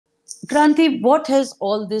Kranti, what has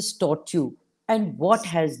all this taught you, and what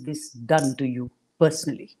has this done to you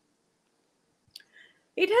personally?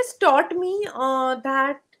 It has taught me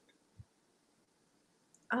that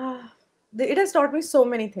uh, it has taught me so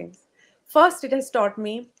many things. First, it has taught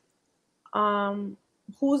me um,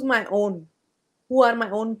 who's my own, who are my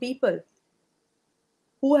own people,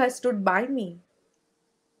 who has stood by me.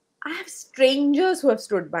 I have strangers who have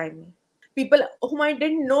stood by me. People whom I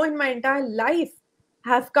didn't know in my entire life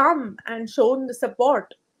have come and shown the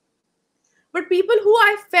support. But people who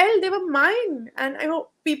I felt they were mine, and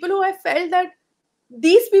people who I felt that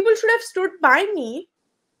these people should have stood by me,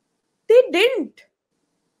 they didn't.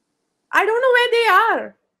 I don't know where they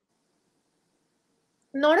are.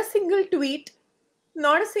 Not a single tweet,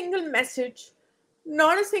 not a single message,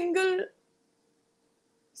 not a single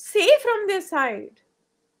say from their side.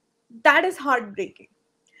 That is heartbreaking.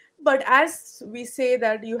 But as we say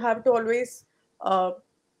that you have to always uh,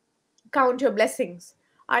 count your blessings.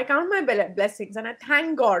 I count my blessings and I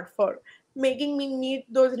thank God for making me meet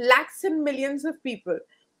those lakhs and millions of people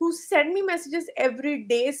who send me messages every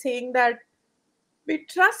day saying that we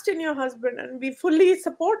trust in your husband and we fully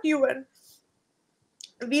support you, and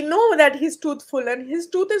we know that he's truthful and his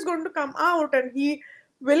truth is going to come out and he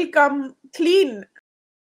will come clean.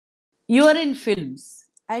 You are in films,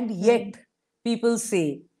 and Hmm. yet people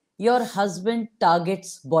say your husband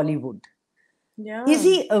targets Bollywood. Is Yeah.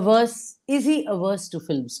 he averse? Is he averse to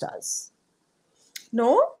film stars?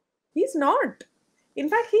 No, he's not. In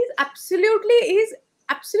fact, he's absolutely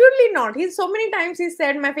not. He's so many times he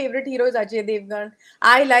said my favorite hero is Ajay Devgan.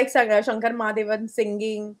 I like Shankar Mahadevan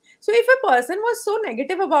singing. So if a person was so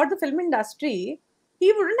negative about the film industry,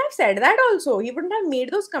 he wouldn't have said that also. He wouldn't have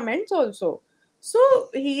made those comments also. So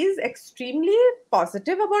he is extremely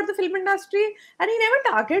positive about the film industry and he never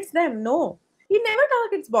targets them. No, he never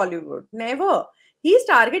targets Bollywood. Never. He's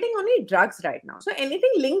targeting only drugs right now. So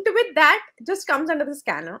anything linked with that just comes under the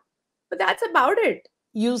scanner. But that's about it.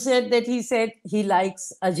 You said he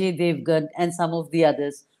likes Ajay Devgan and some of the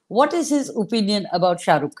others. What is his opinion about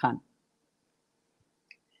Shah Rukh Khan?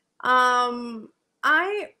 Um,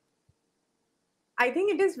 I I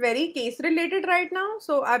think it is very case related right now.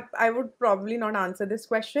 So I would probably not answer this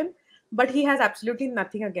question. But he has absolutely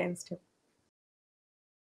nothing against him.